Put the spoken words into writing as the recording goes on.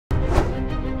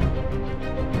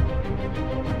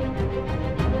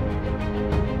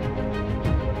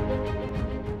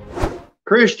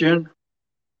Christian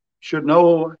should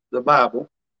know the Bible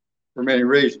for many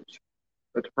reasons,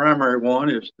 but the primary one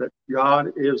is that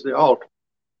God is the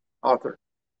author.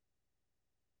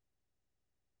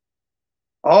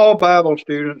 All Bible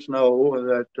students know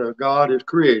that God is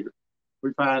creator.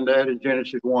 We find that in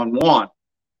Genesis 1:1.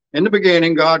 In the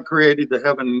beginning, God created the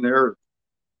heaven and the earth.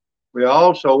 We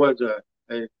also, as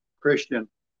a Christian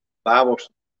Bible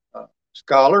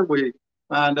scholar, we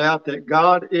find out that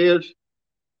God is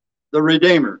the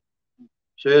Redeemer. It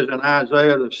says in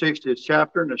Isaiah, the 60th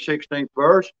chapter and the 16th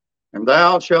verse, "And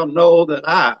thou shalt know that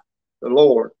I, the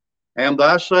Lord, am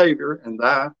thy Savior and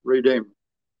thy Redeemer,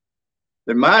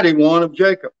 the mighty one of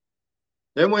Jacob."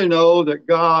 Then we know that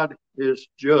God is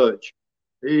judge.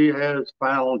 He has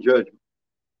final judgment.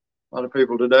 A lot of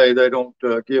people today, they don't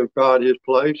give God his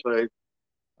place. They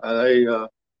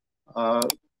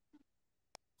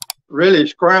really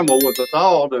scramble with the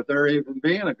thought of there even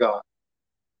being a God.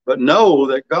 But know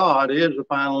that God is the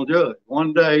final judge.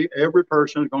 One day, every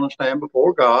person is going to stand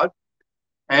before God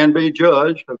and be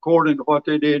judged according to what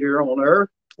they did here on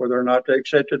earth, whether or not they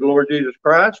accepted the Lord Jesus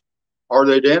Christ or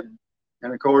they didn't.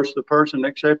 And of course, the person that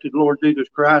accepted the Lord Jesus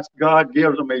Christ, God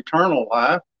gives them eternal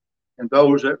life. And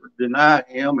those that deny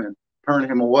him and turn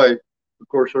him away, of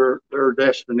course, their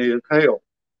destiny is hell.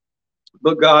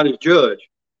 But God is judge.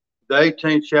 The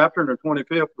 18th chapter and the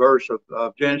 25th verse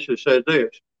of Genesis says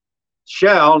this: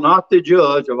 "Shall not the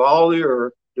judge of all the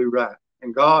earth do right?"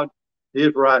 And God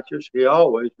is righteous. He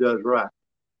always does right.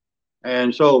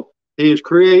 And so he is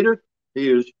creator, he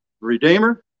is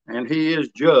redeemer, and he is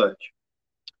judge.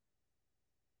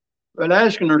 But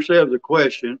asking ourselves the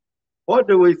question, what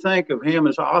do we think of him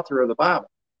as author of the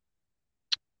Bible?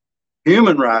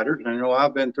 Human writers, and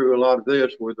I've been through a lot of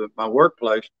this with my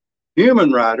workplace,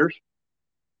 human writers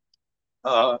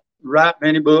write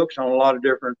many books on a lot of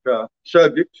different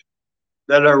subjects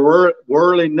that are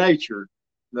worldly natured.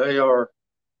 They are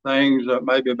things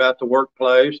maybe about the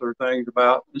workplace or things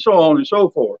about, and so on and so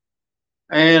forth.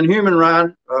 And human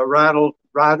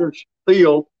writers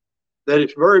feel that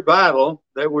it's very vital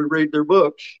that we read their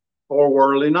books for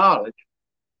worldly knowledge.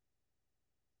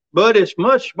 But it's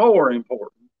much more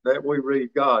important that we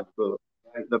read God's book,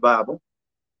 the Bible.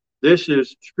 This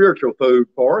is spiritual food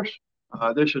for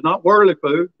us. This is not worldly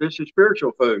food. This is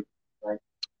spiritual food.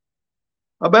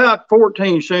 About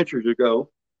 14 centuries ago,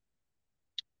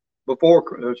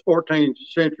 14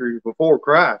 centuries before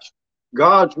Christ,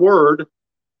 God's Word,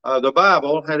 the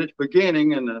Bible, had its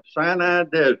beginning in the Sinai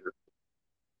Desert.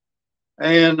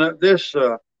 And this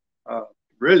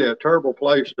really a terrible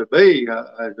place to be.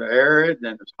 It's arid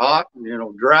and it's hot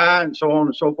and dry and so on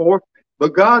and so forth.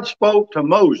 But God spoke to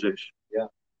Moses,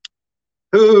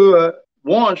 who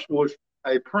once was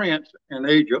a prince in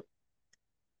Egypt.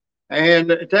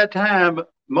 And at that time,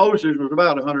 Moses was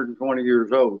about 120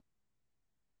 years old.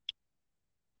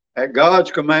 At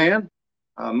God's command,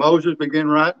 Moses began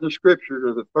writing the scriptures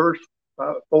of the first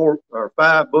 4 or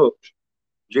 5 books,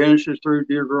 Genesis through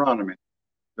Deuteronomy.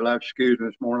 You'll have to excuse me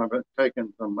this morning. I've been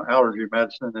taking some allergy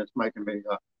medicine that's making me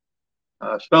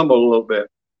stumble a little bit.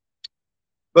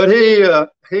 But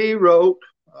he wrote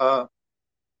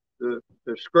the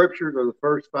scriptures of the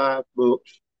first 5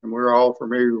 books, and we're all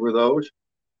familiar with those.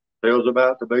 It tells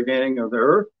about the beginning of the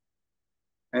earth,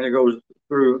 and it goes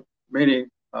through many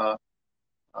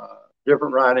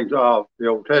different writings of the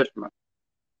Old Testament.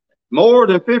 More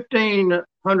than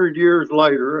 1,500 years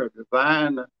later, a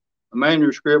divine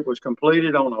manuscript was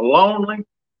completed on a lonely,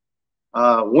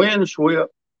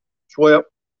 wind-swept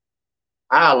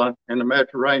island in the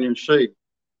Mediterranean Sea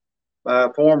by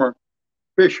a former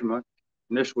fisherman,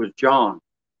 and this was John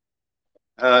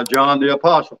the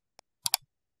Apostle.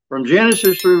 From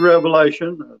Genesis through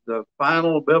Revelation, the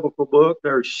final biblical book,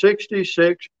 there are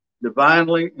 66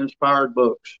 divinely inspired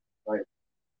books.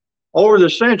 Over the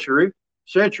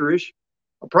centuries,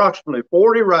 approximately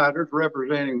 40 writers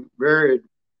representing varied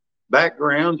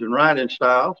backgrounds and writing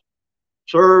styles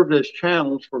served as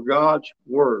channels for God's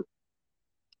word.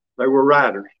 They were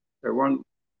writers. They weren't,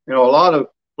 a lot of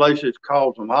places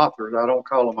calls them authors. I don't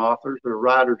call them authors. They're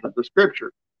writers of the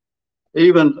scripture.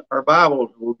 Even our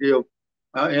Bibles will give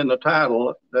in the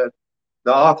title that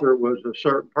the author was a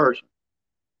certain person,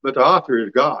 but the author is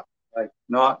God,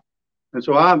 not. And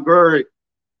so I'm very,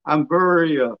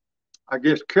 I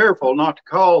guess, careful not to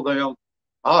call them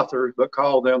authors, but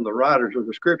call them the writers of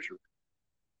the scripture.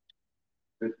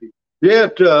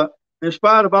 Yet, in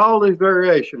spite of all these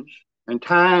variations and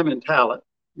time and talent,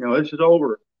 this is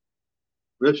over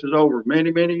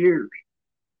many, many years.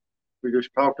 We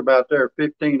just talked about there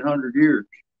 1,500 years.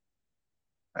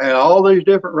 And all these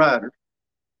different writers.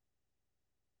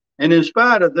 And in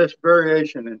spite of this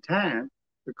variation in time,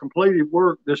 the completed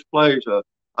work displays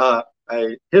a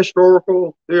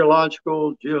historical,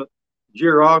 theological,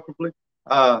 geographically,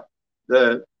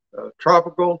 the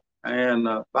tropical and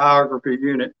biography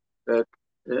unit that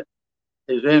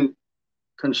is in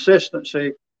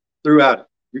consistency throughout it.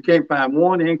 You can't find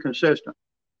one inconsistent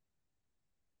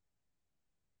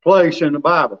place in the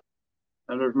Bible.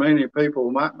 And there's many people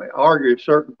who might argue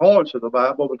certain points of the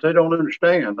Bible, but they don't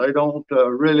understand. They don't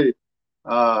really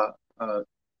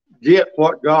get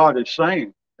what God is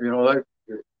saying. You know,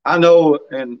 I know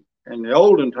in the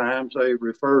olden times they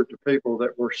referred to people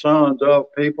that were sons of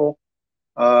people.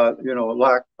 You know,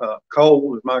 like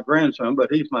Cole is my grandson,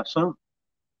 but he's my son.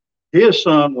 His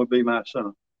son would be my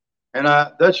son, and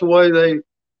that's the way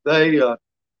they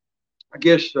I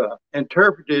guess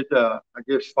interpreted I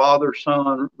guess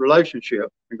father-son relationship.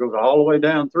 It goes all the way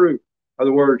down through. In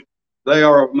other words, they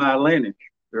are of my lineage.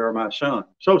 They are my son.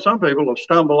 So some people will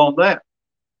stumble on that,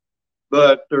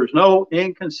 but there's no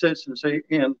inconsistency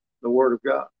in the Word of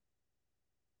God.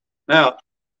 Now,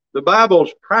 the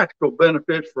Bible's practical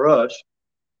benefits for us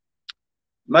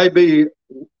may be,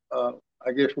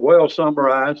 I guess, well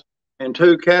summarized in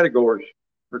two categories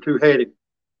or two headings: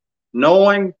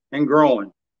 knowing and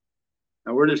growing.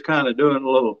 And we're just kind of doing a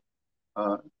little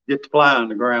get the fly on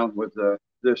the ground with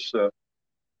this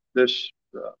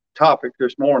topic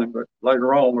this morning, but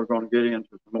later on we're going to get into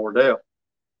some more depth.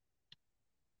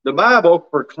 The Bible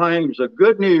proclaims the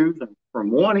good news, and from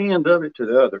one end of it to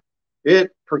the other,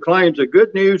 it proclaims the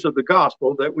good news of the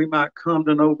gospel that we might come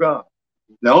to know God.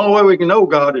 The only way we can know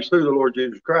God is through the Lord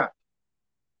Jesus Christ.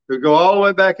 You go all the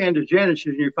way back into Genesis,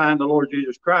 and you find the Lord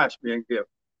Jesus Christ being given.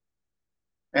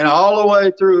 And all the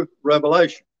way through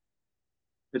Revelation.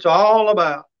 It's all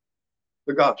about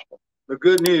the gospel, the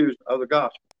good news of the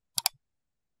gospel.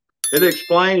 It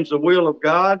explains the will of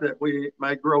God that we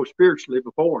may grow spiritually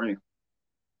before Him.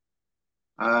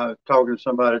 I was talking to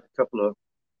somebody a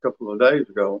couple of days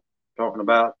ago, talking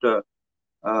about the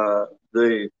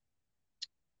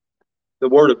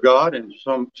Word of God in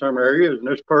some areas, and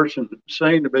this person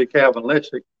seemed to be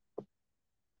Calvinistic,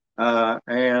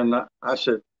 and I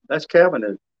said, "That's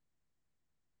Calvinism."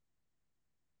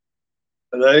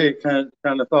 They kind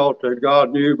of thought that God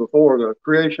knew before the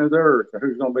creation of the earth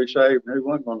who's going to be saved and who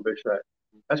wasn't going to be saved.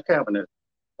 That's Calvinism.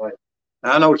 Right.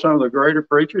 I know some of the greater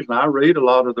preachers, and I read a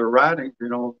lot of their writings. You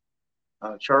know,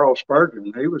 Charles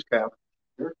Spurgeon, he was Calvinist,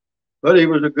 but he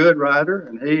was a good writer,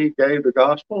 and he gave the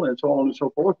gospel and so on and so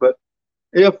forth. But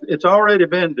if it's already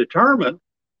been determined,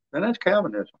 then that's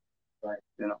Calvinism. Right.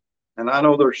 You know, and I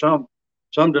know there's some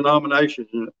denominations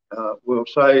will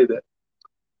say that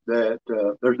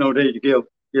there's no need to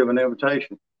give an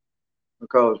invitation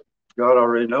because God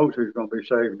already knows who's going to be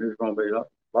saved and who's going to be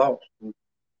lost.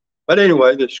 But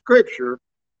anyway, the Scripture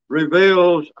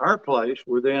reveals our place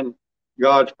within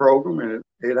God's program, and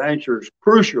it answers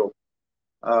crucial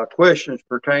questions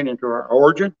pertaining to our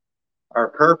origin, our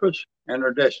purpose, and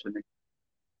our destiny.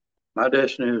 My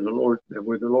destiny is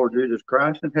with the Lord Jesus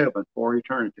Christ in heaven for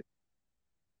eternity.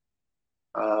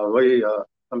 We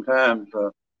sometimes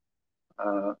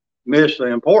miss the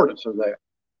importance of that.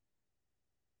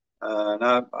 And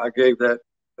I gave that,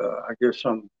 I guess,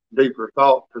 some deeper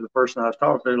thought to the person I was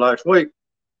talking to last week.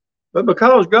 But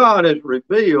because God has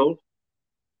revealed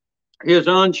His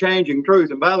unchanging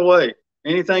truth, and by the way,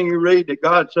 anything you read that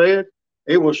God said,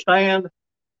 it will stand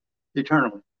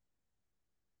eternally.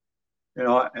 You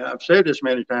know, and I've said this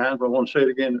many times, but I want to say it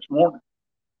again this morning.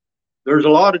 There's a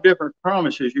lot of different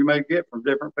promises you may get from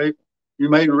different people. You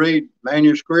may read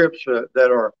manuscripts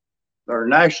that are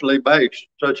nationally based,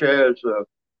 such as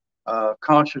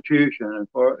Constitution,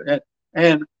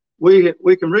 and we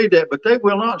can read that, but they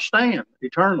will not stand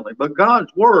eternally. But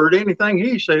God's word, anything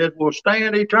He says, will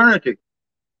stand eternity.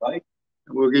 Right?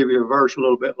 And we'll give you a verse a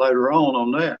little bit later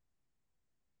on that.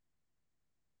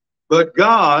 But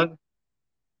God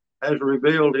has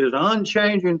revealed His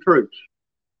unchanging truths.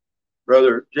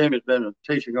 Brother Jim has been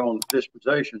teaching on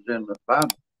dispensations in the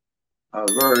Bible.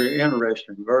 Very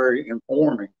interesting, very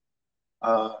informing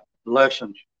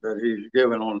lessons that he's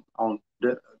given on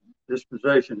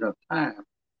dispensation of time.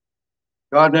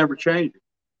 God never changes.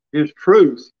 His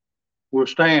truth will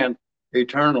stand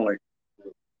eternally.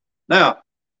 Now,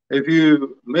 if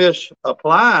you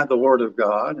misapply the Word of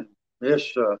God and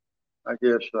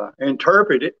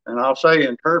interpret it, and I'll say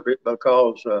interpret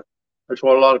because that's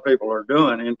what a lot of people are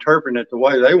doing, interpreting it the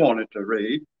way they want it to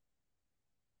read,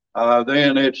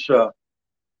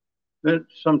 then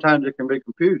sometimes it can be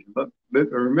confusing. But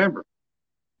remember,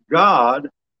 God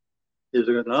is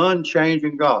an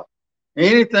unchanging God.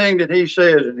 Anything that He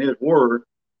says in His Word,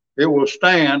 it will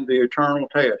stand the eternal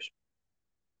test.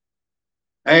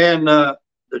 And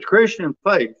the Christian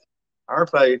faith, our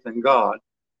faith in God,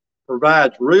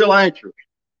 provides real answers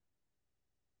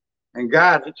and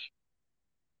guidance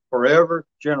for every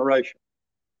generation.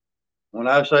 When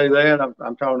I say that,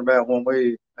 I'm talking about when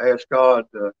we ask God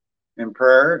in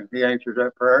prayer, and He answers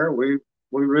that prayer. We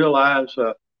realize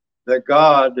that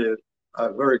God is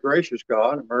a very gracious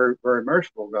God, a very, very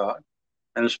merciful God,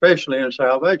 and especially in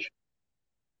salvation.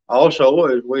 Also,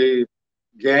 as we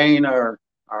gain our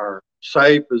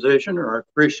saved position or our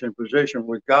Christian position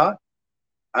with God,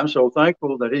 I'm so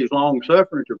thankful that He's long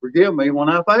suffering to forgive me when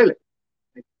I fail Him.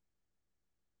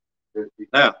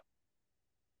 Now,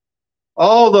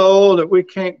 although that we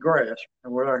can't grasp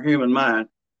with our human mind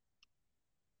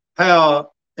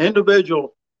how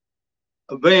individual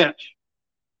events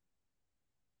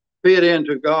fit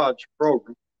into God's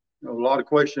program, a lot of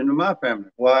questions in my family.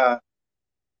 Why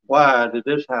did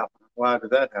this happen? Why did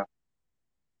that happen?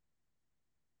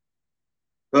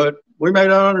 But we may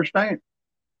not understand.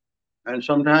 And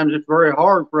sometimes it's very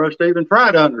hard for us to even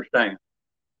try to understand.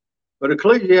 But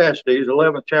Ecclesiastes,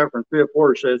 11th chapter and 5th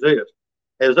verse says this: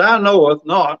 As thou knowest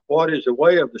not what is the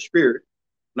way of the Spirit,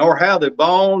 nor how the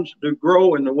bones do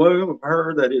grow in the womb of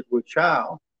her that is with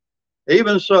child,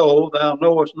 even so thou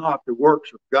knowest not the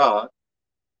works of God,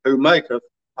 who maketh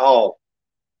all.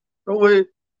 So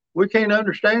we can't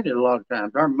understand it a lot of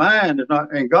times. Our mind is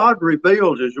not, and God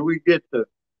reveals as we get to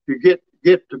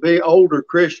be older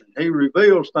Christians. He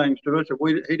reveals things to us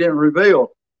that He didn't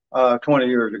reveal 20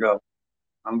 years ago.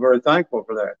 I'm very thankful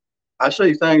for that. I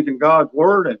see things in God's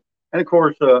Word, and of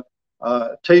course,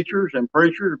 teachers and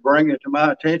preachers bring it to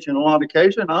my attention in a lot of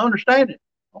cases, and I understand it.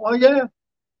 Well, yeah.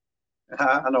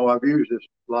 I know I've used this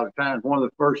a lot of times. One of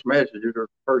the first messages, or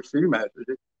first few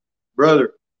messages,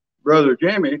 Brother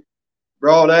Jimmy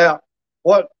brought out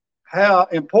how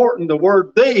important the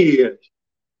word thee is.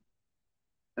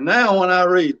 And now when I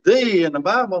read thee in the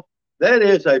Bible, that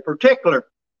is a particular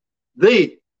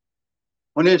thee.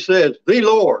 When it says the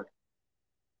Lord,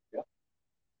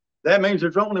 that means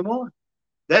there's only one.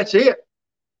 That's it.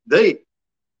 Thee.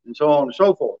 And so on and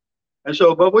so forth. And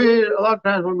so, but a lot of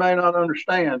times we may not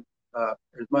understand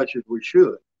as much as we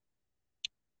should.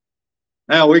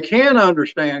 Now, we can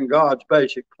understand God's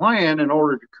basic plan in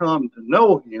order to come to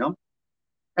know Him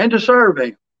and to serve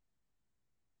Him.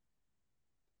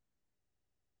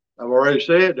 I've already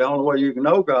said the only way you can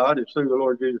know God is through the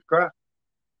Lord Jesus Christ.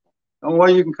 The only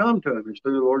way you can come to Him is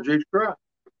through the Lord Jesus Christ.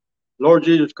 The Lord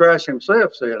Jesus Christ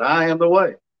Himself said, I am the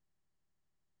way.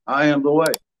 I am the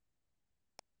way.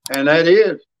 And that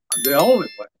is the only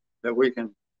way that we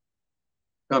can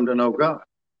come to know God.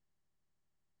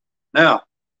 Now,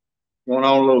 going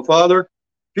on a little further,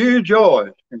 few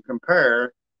joys can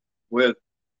compare with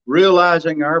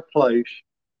realizing our place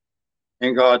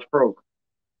in God's program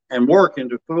and working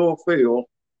to fulfill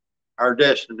our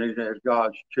destinies as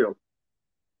God's children.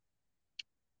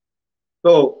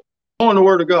 So, on the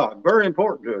Word of God, very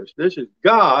important to us. This is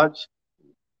God's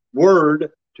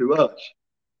Word to us.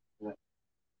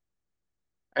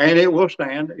 And it will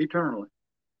stand eternally.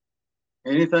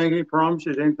 Anything He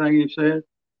promises, anything He says,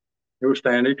 it will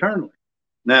stand eternally.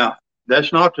 Now,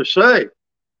 that's not to say,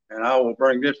 and I will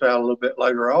bring this out a little bit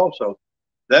later also,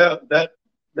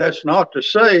 that's not to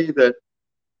say that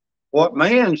what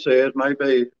man says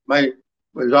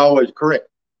is always correct.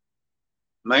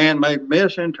 Man may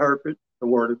misinterpret the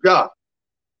Word of God.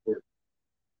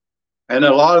 And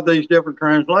a lot of these different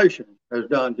translations has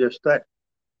done just that.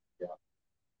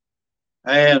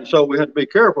 And so we have to be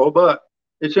careful, but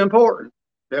it's important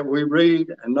that we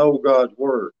read and know God's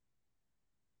Word.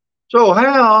 So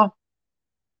how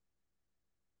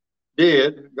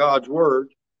did God's Word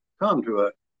come to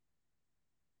us?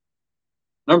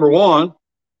 Number one,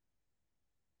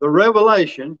 the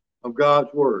revelation of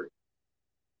God's Word.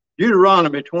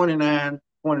 Deuteronomy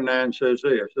 29:29 says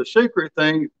this: the secret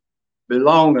things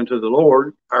belong unto the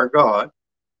Lord our God,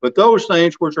 but those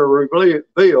things which are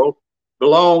revealed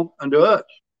belong unto us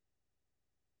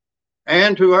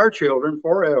and to our children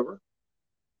forever,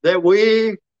 that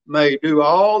we may do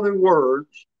all the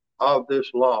words of this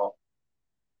law.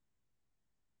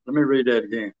 Let me read that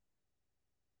again.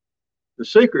 The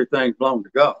secret things belong to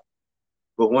God,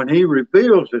 but when He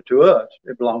reveals it to us,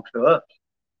 it belongs to us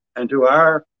and to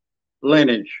our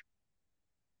lineage.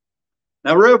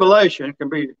 Now, revelation can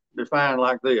be defined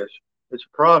like this: it's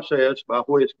a process by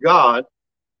which God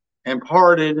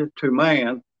imparted to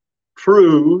man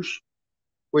truths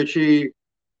which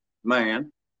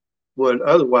man would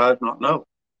otherwise not know.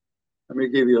 Let me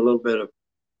give you a little bit of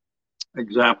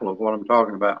example of what I'm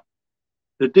talking about.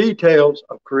 The details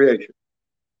of creation.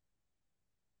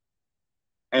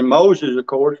 And Moses, of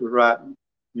course, was writing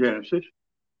Genesis.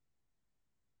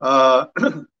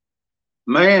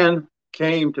 Man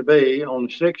came to be on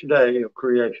the sixth day of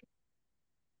creation.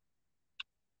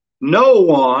 No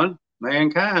one,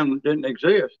 mankind didn't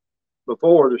exist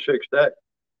before the sixth day.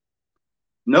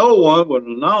 No one would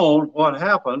have known what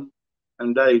happened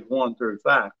in days 1 through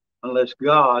 5 unless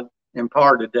God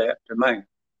imparted that to man.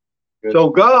 Good. So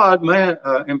God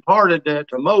imparted that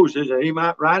to Moses that he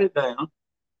might write it down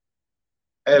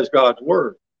as God's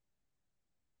word.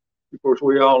 Of course,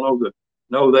 we all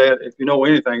know that. If you know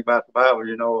anything about the Bible,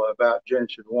 you know about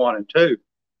Genesis 1 and 2.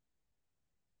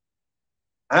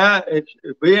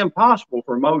 It'd be impossible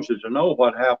for Moses to know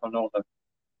what happened on the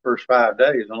first 5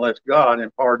 days unless God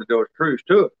imparted those truths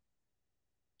to it.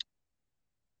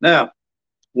 Now,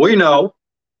 we know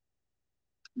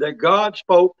that God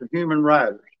spoke to human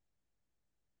writers,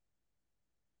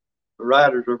 the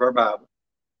writers of our Bible.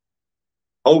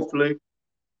 Hopefully,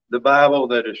 the Bible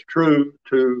that is true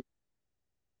to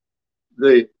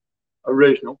the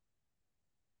original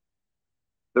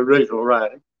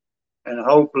writing, and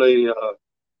hopefully,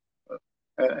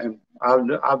 and I've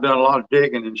done a lot of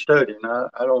digging and studying. I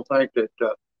don't think that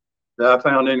I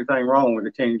found anything wrong with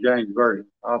the King James Version,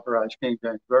 authorized King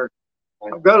James Version.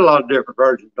 I've got a lot of different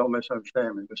versions, don't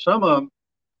misunderstand me, but some of them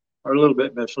are a little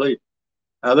bit misleading.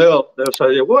 Now they'll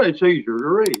say, well, it's easier to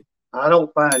read. I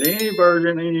don't find any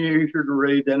version any easier to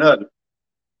read than others.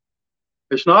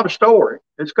 It's not a story.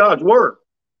 It's God's word.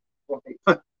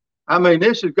 I mean,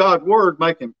 this is God's word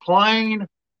making plain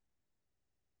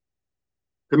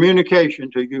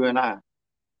communication to you and I.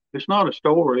 It's not a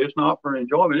story. It's not for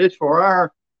enjoyment. It's for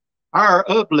our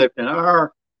uplifting,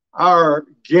 our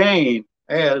gain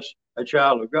as a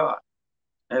child of God.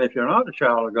 And if you're not a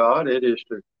child of God, it is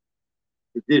to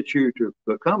get you to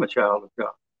become a child of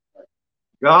God.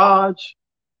 God's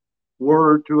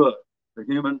word to us, the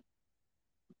human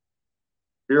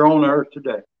here on earth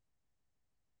today.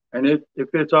 And it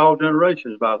fits all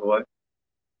generations, by the way.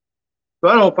 So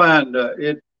I don't find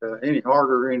it any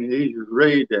harder or any easier to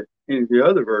read than any of the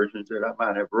other versions that I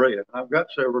might have read. I've got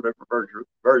several different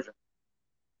versions.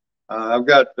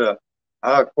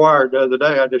 I acquired the other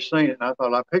day, I just seen it, and I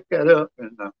thought I'd pick that up,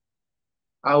 and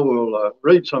I will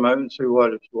read some of it and see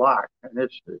what it's like. And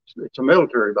it's a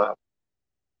military Bible.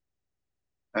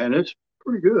 And it's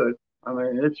pretty good. I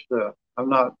mean, I'm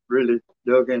not really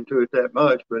dug into it that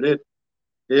much, but it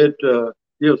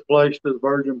gives place to the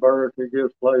virgin birth. It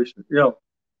gives place to,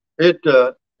 it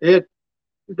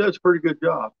does a pretty good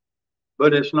job,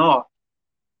 but it's not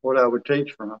what I would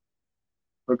teach from,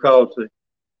 because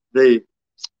the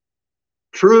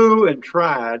true and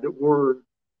tried word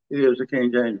is the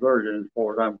King James Version as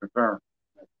far as I'm concerned.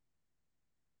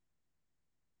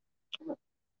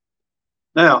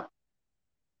 Now,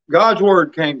 God's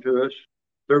word came to us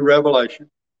through revelation.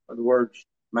 In other words,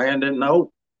 man didn't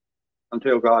know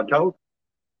until God told him.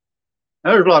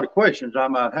 Now, there's a lot of questions I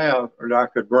might have or that I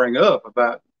could bring up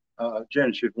about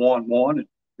Genesis 1:1 and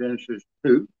Genesis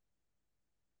 2.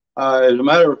 As a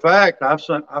matter of fact,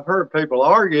 I've heard people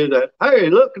argue that, hey,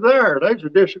 look there, there's a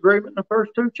disagreement in the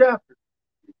first 2 chapters.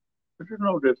 But there's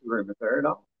no disagreement there at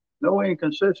all. No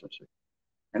inconsistency.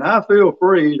 And I feel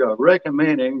free to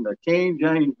recommending the King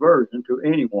James Version to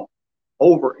anyone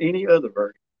over any other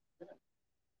version.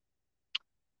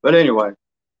 But anyway,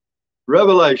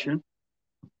 revelation,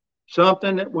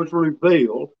 something that was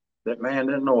revealed that man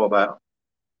didn't know about,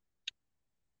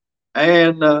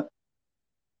 and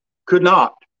could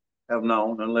not have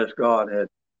known unless God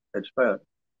had spoken.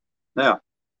 Now,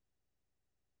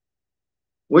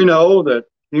 we know that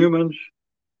humans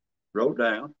wrote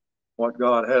down what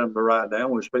God had them to write down.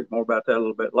 We'll speak more about that a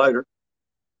little bit later.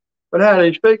 But how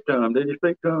did he speak to them? Did he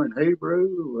speak to them in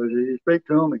Hebrew? Or did he speak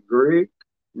to them in Greek?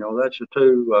 That's the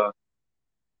two,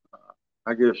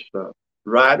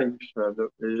 writings.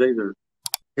 Is either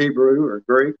Hebrew or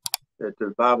Greek that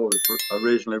the Bible was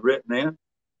originally written in.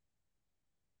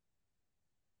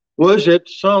 Was it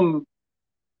some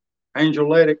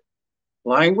angelic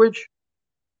language?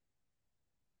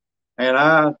 And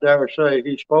I dare say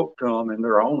he spoke to them in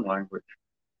their own language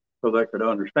so they could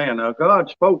understand. Now, God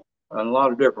spoke in a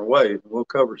lot of different ways. We'll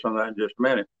cover some of that in just a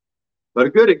minute. But a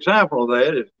good example of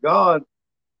that is God,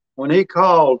 when he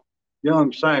called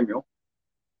young Samuel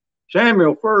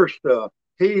first,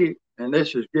 and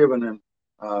this is given in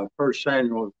 1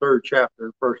 Samuel, the 3rd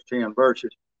chapter, first 10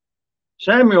 verses.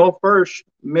 Samuel first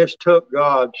mistook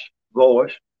God's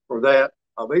voice for that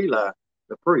of Eli,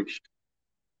 the priest.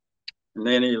 And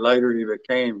then later he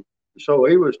became, so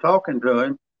he was talking to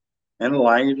him in a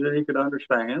language that he could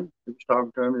understand. He was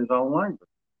talking to him in his own language.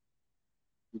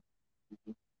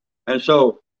 And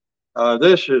so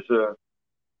this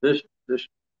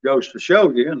goes to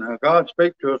show you, and God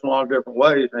speaks to us in a lot of different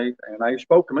ways, and he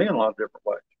spoke to me in a lot of different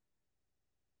ways.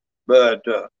 But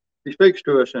he speaks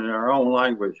to us in our own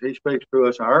language. He speaks to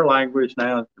us in our language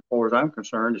now, as far as I'm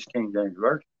concerned, is King James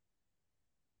Version.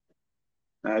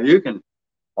 Now you can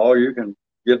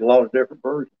get a lot of different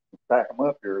versions. Stack them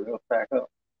up here, they'll stack up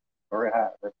very high.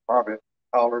 They're probably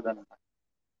taller than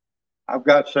I've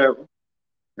got several.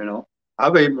 You know,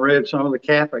 I've even read some of the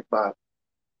Catholic Bible,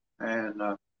 and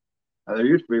there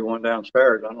used to be one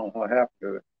downstairs. I don't know what happened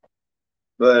to it,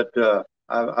 but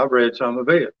I've read some of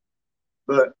it.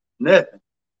 But nothing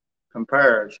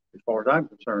compares, as far as I'm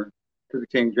concerned, to the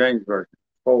King James Version,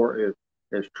 for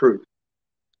is truth.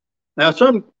 Now,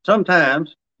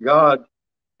 sometimes God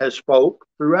has spoke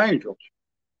through angels.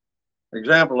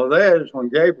 Example of that is when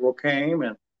Gabriel came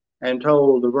and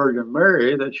told the Virgin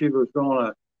Mary that she was going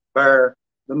to bear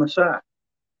the Messiah.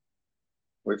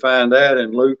 We find that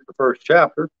in Luke, the 1st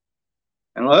chapter.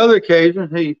 And on other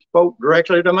occasions, he spoke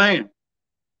directly to man.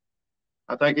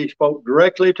 I think he spoke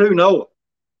directly to Noah.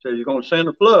 He said he's going to send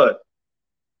a flood.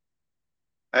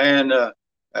 And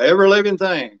every living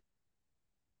thing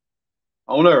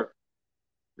on earth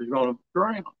is going to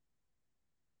drown.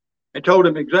 He told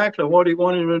him exactly what he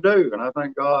wanted him to do. And I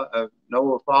think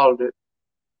Noah followed it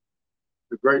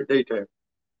to great detail.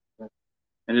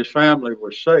 And his family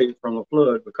was saved from the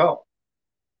flood because.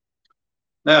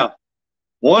 Now,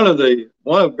 one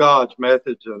of God's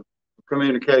methods of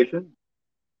communication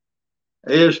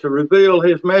is to reveal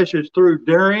his message through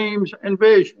dreams and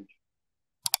visions.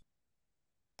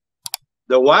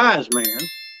 The wise men,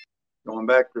 going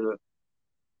back to the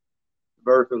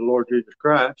birth of the Lord Jesus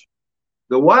Christ,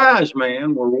 the wise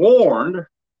men were warned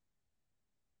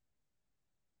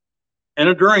in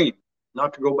a dream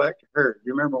not to go back to Herod.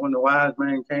 You remember when the wise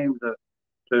man came to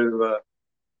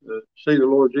see the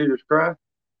Lord Jesus Christ?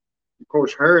 Of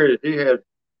course, Herod, he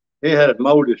had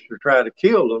motives to try to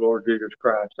kill the Lord Jesus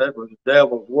Christ. That was the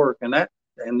devil's work in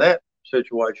that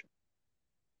situation.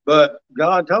 But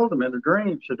God told him in a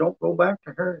dream, so don't go back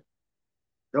to Herod.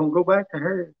 Don't go back to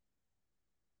Herod.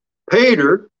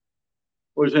 Peter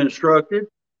was instructed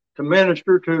to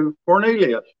minister to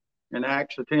Cornelius in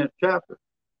Acts, the 10th chapter.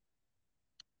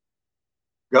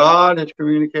 God has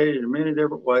communicated in many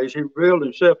different ways. He revealed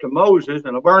himself to Moses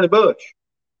in a burning bush.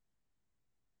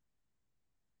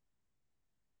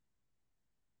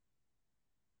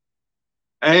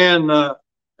 And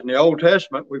in the Old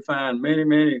Testament, we find many,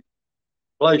 many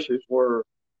places where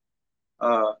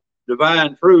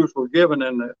divine truths were given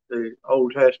in the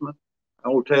Old Testament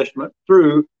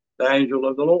through the angel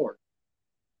of the Lord.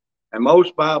 And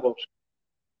most Bible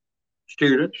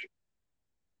students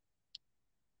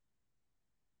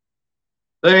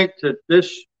think that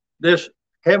this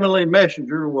heavenly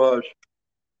messenger was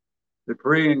the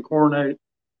pre-incarnate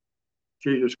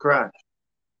Jesus Christ.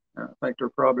 I think they're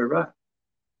probably right.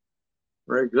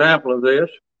 For example of this,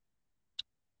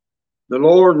 the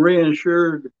Lord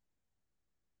reassured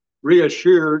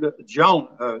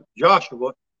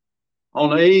Joshua on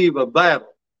the eve of battle.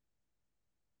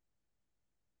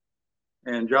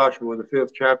 And Joshua, the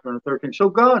 5th chapter and the 13th. So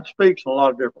God speaks in a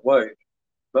lot of different ways,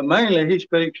 but mainly he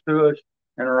speaks to us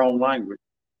in our own language.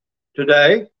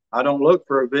 Today, I don't look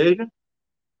for a vision.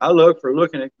 I look for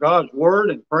looking at God's word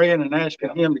and praying and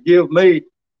asking him to give me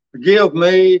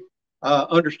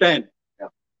understanding. Yeah.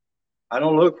 I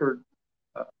don't look for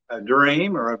a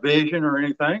dream or a vision or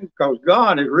anything because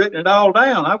God has written it all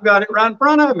down. I've got it right in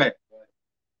front of me.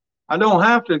 I don't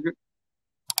have to.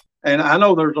 And I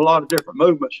know there's a lot of different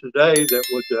movements today that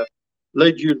would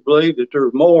lead you to believe that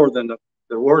there's more than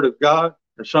the Word of God,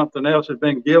 that something else has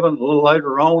been given a little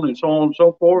later on, and so on and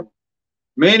so forth.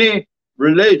 Many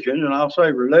religions, and I'll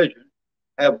say religion,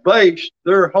 have based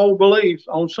their whole beliefs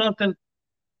on something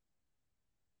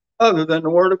other than the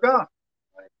Word of God.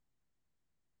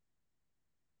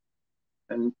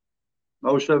 And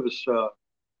most of us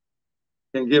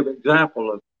can give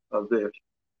example of this.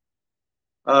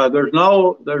 There's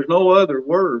no other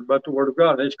word but the Word of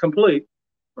God. It's complete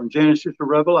from Genesis to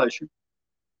Revelation.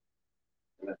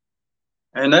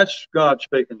 And that's God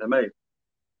speaking to me.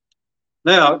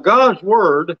 Now, God's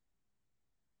Word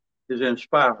is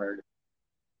inspired.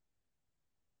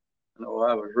 I know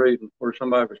I was reading where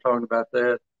somebody was talking about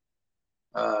that.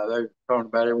 They were talking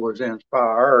about it was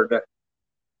inspired.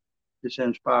 It's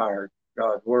inspired,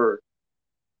 God's Word.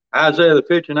 Isaiah, the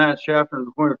 59th chapter and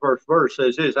the 21st verse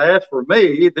says this, as for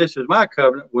me, this is my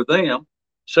covenant with them,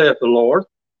 saith the Lord.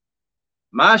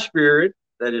 My spirit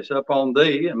that is upon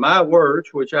thee, and my words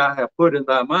which I have put in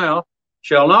thy mouth,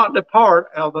 shall not depart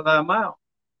out of thy mouth,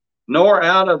 nor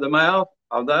out of the mouth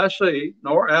of thy seed,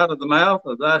 nor out of the mouth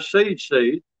of thy seed's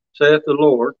seed, saith the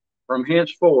Lord, from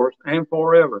henceforth and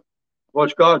forever.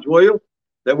 What's God's will?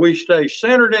 That we stay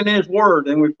centered in His Word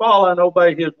and we follow and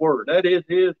obey His Word.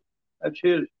 That's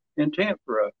His intent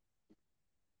for us.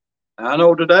 I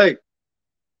know today,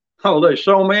 there's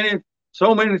so many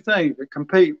things that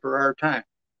compete for our time.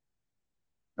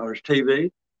 There's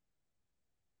TV.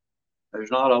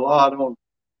 There's not a lot on.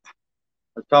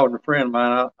 I was talking to a friend of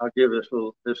mine. I'll give this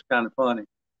kind of funny.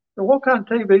 So what kind of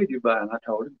TV did you buy? And I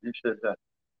told him. He said,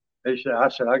 I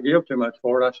said, I give too much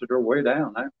for it. I said, they're way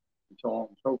down now, and so on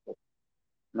and so forth.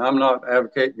 And I'm not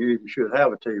advocating you even should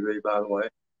have a TV, by the way.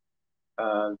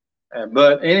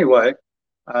 But anyway,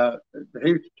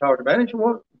 he talked about it. He said,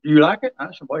 well, do you like it? I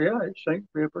said, well, yeah, it seems to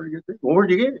be a pretty good thing. Well,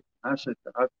 where'd you get it? I said,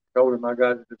 I told him I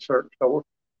got it at a certain store.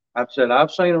 I said,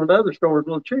 I've seen them at other stores a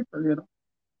little cheaper,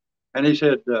 And he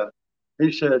said, no,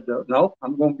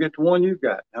 I'm going to get the one you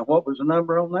got. Now, what was the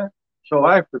number on that? So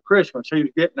after Christmas, he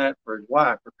was getting that for his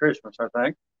wife for Christmas, I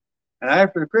think. And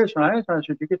after the Christmas, I asked him, I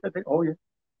said, you get that thing? Oh, yeah.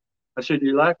 I said, do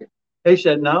you like it? He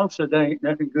said, no. I said, there ain't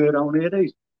nothing good on it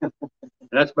either. And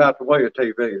that's about the way of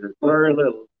TV. There's very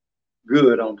little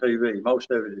good on TV.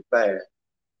 Most of it is bad.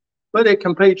 But it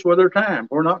competes with our time.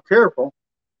 If we're not careful,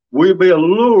 we'll be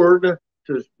allured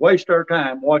to waste our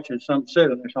time watching some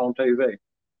silliness on TV.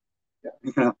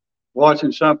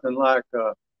 Watching something like,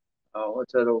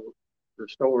 what's that the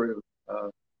story of, I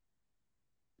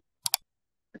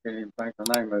can't even think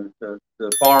the name of it,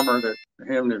 the farmer that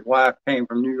him and his wife came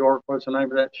from New York. What's the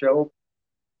name of that show?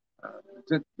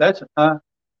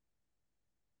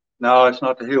 No, it's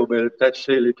not the Hillbilly. That's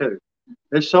silly too.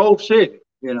 It's so silly,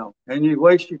 and you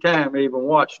waste your time even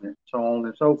watching it, so on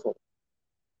and so forth.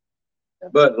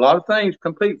 But a lot of things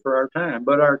compete for our time,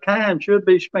 but our time should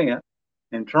be spent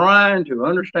in trying to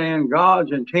understand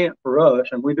God's intent for us,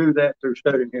 and we do that through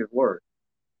studying His Word.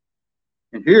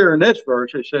 And here in this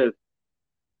verse, it says,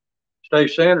 stay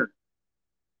centered.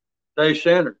 Stay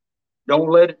centered. Don't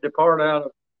let it depart out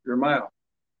of your mouth.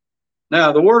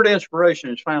 Now, the word inspiration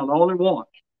is found only once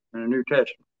in the New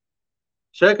Testament.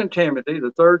 2 Timothy,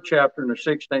 the 3rd chapter and the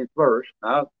 16th verse.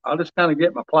 I'll just kind of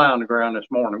get my plow on the ground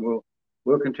this morning.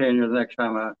 We'll continue the next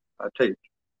time I teach.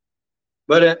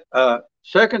 But 2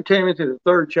 Timothy, the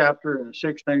 3rd chapter and the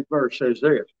 16th verse says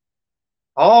this.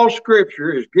 All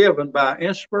Scripture is given by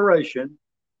inspiration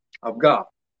of God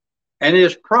and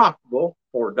is profitable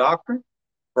for doctrine,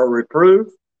 for reproof,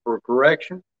 for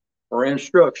correction, for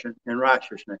instruction in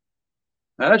righteousness.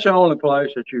 Now, that's the only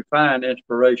place that you find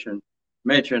inspiration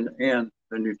mentioned in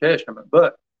the New Testament.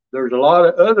 But there's a lot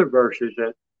of other verses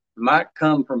that might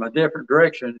come from a different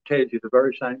direction that tells you the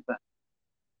very same thing.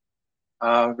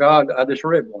 I just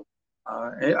read one,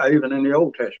 even in the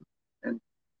Old Testament,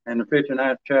 in the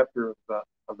 59th chapter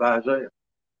of Isaiah.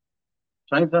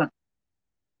 Same thing.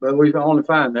 But we only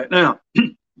find that. Now,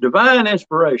 divine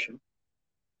inspiration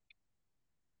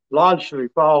logically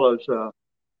follows,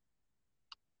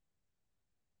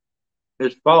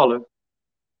 is followed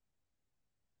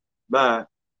by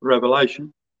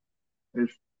revelation.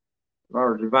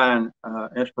 Our divine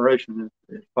inspiration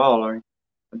is following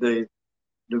the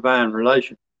divine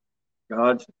relation.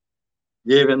 God's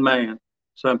given man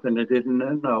something they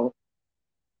didn't know,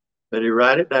 that He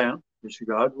write it down. This is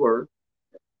God's Word.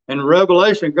 In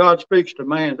Revelation, God speaks to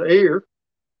man's ear,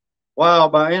 while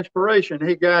by inspiration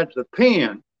He guides the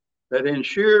pen that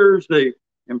ensures the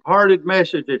imparted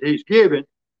message that He's given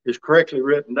is correctly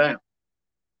written down.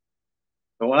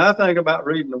 So when I think about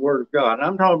reading the Word of God, and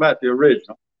I'm talking about the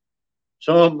original,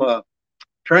 some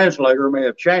translator may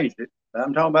have changed it, but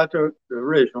I'm talking about the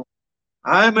original.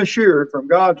 I'm assured from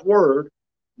God's Word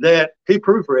that He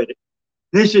proofread it.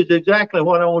 This is exactly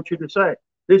what I want you to say.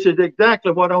 This is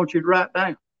exactly what I want you to write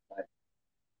down.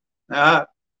 Now,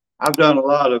 I've done a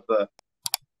lot of,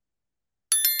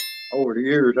 over the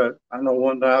years, I know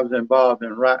one day I was involved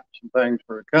in writing some things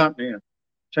for a company and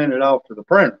sent it off to the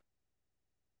printer.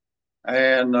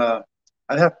 And I'd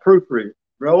have to proofread it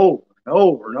over and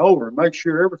over and over and make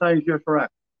sure everything's just right.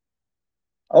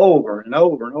 Over and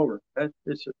over and over. I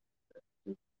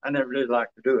never did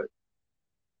like to do it.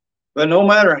 But no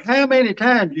matter how many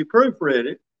times you proofread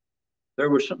it, there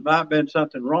might have been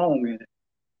something wrong in it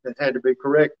that had to be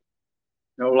corrected.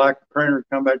 Like the printer would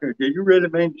come back and did you really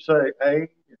mean to say a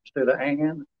instead of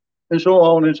and so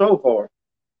on and so forth.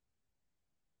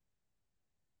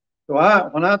 So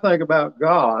when I think about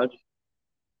God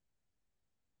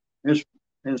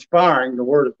inspiring the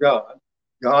Word of God,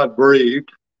 God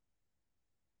breathed,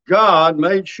 God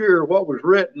made sure what was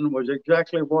written was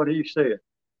exactly what He said.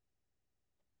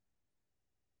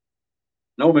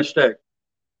 No mistake.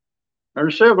 There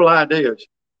are several ideas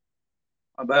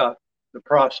about the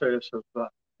process of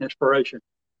inspiration.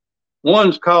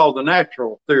 One's called the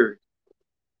natural theory.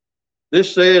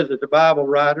 This says that the Bible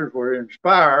writers were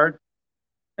inspired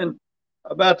in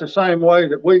about the same way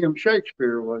that William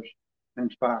Shakespeare was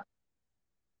inspired.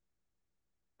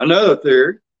 Another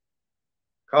theory,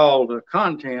 called the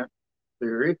content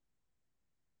theory,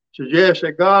 suggests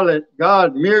that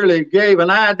God merely gave an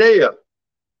idea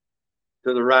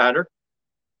to the writer,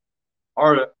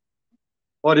 or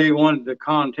what he wanted the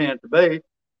content to be,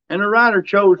 and the writer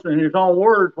chose in his own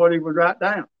words what he would write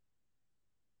down.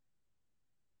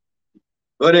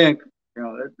 But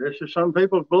this is some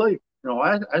people's belief.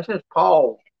 That's just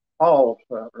Paul's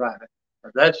writing,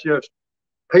 or that's just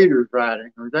Peter's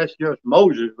writing, or that's just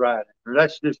Moses' writing, or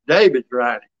that's just David's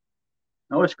writing.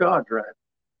 No, it's God's writing.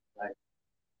 Right?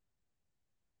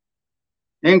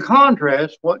 In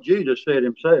contrast, what Jesus said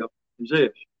himself is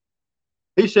this.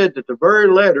 He said that the very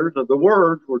letters of the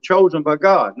words were chosen by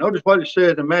God. Notice what it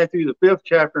says in Matthew, the 5th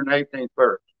chapter and 18th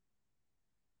verse.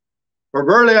 For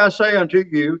verily I say unto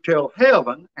you, till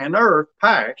heaven and earth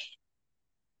pass,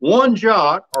 one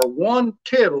jot or one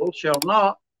tittle shall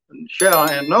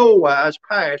in no wise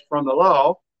pass from the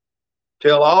law,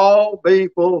 till all be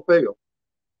fulfilled.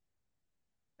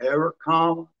 Every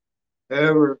comma,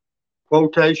 every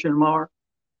quotation mark,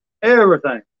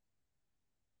 everything.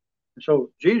 And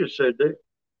so Jesus said this,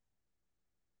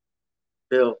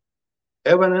 till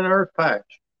heaven and earth pass,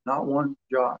 not one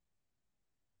jot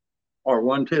or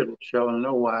one tittle shall in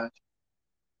no wise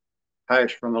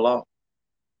pass from the law.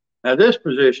 Now, this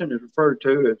position is referred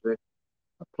to as a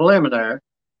preliminary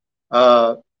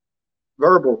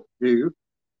verbal view,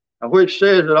 which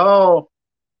says that all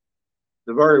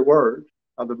the very words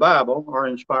of the Bible are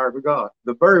inspired by God.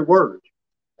 The very words,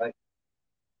 right?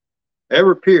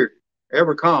 Every period,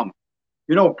 every comma.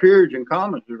 Periods and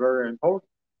commas are very important.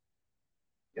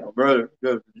 Brother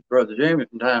Jimmy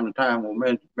from time to time will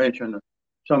mention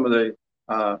some of the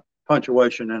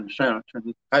punctuation in the sentence,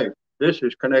 and hey, this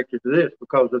is connected to this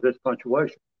because of this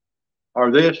punctuation,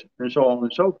 or this, and so on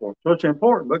and so forth. So it's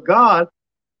important. But God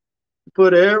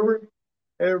put every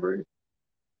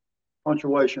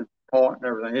punctuation point and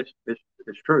everything.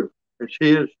 It's true. It's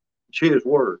His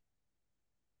word.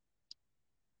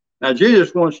 Now,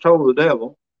 Jesus once told the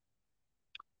devil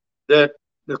that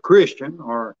the Christian,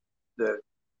 or the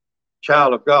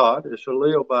child of God, is to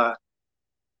live by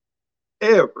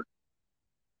every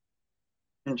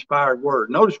inspired word.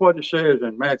 Notice what it says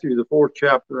in Matthew, the 4th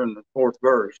chapter and the 4th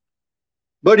verse.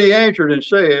 But he answered and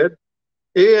said,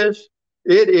 it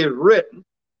is written,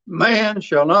 man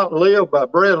shall not live by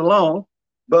bread alone,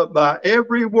 but by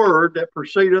every word that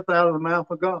proceedeth out of the mouth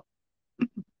of God.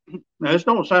 Now, this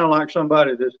don't sound like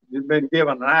somebody that's been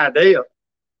given an idea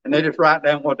and they just write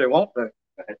down what they want to.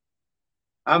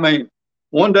 I mean,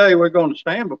 one day we're going to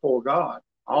stand before God.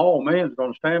 All men is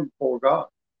going to stand before God.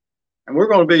 And we're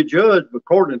going to be judged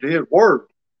according to His word.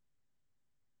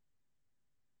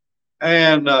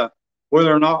 And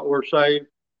whether or not we're saved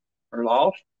or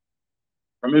lost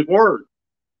from His word.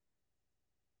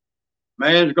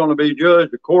 Man's going to be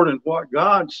judged according to what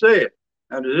God said.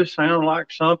 Now, does this sound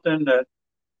like something that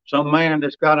some man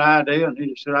that's got an idea and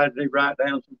he decided to write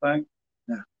down some things?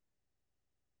 No.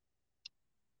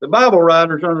 The Bible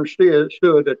writers understood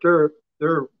that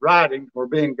their writings were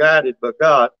being guided by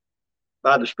God,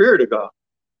 by the Spirit of God.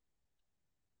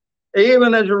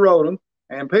 Even as he wrote them,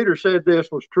 and Peter said this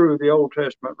was true of the Old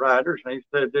Testament writers, and he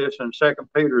said this in 2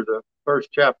 Peter, the 1st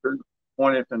chapter,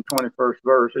 20th and 21st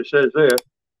verse. It says this,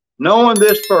 knowing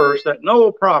this first, that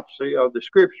no prophecy of the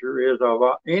Scripture is of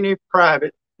any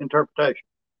private interpretation.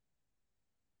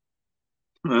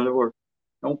 In other words,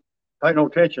 don't pay no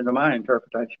attention to my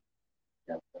interpretation.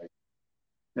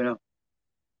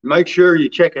 Make sure you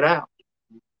check it out.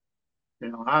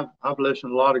 I've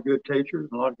listened to a lot of good teachers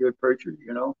and a lot of good preachers,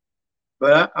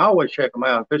 but I always check them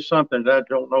out. If it's something that I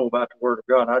don't know about the Word of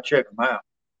God, I check them out.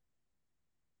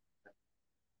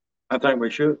 I think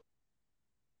we should.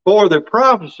 For the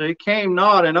prophecy came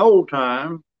not in old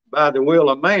time by the will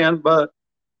of man, but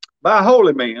by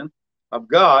holy men of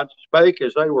God spake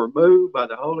as they were moved by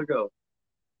the Holy Ghost.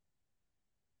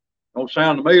 Don't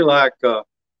sound to me like an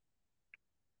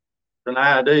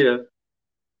idea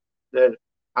that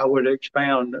I would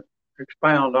expound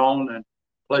on and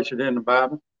place it in the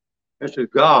Bible. This is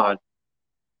God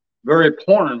very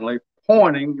pointingly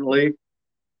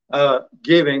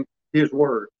giving His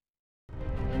word.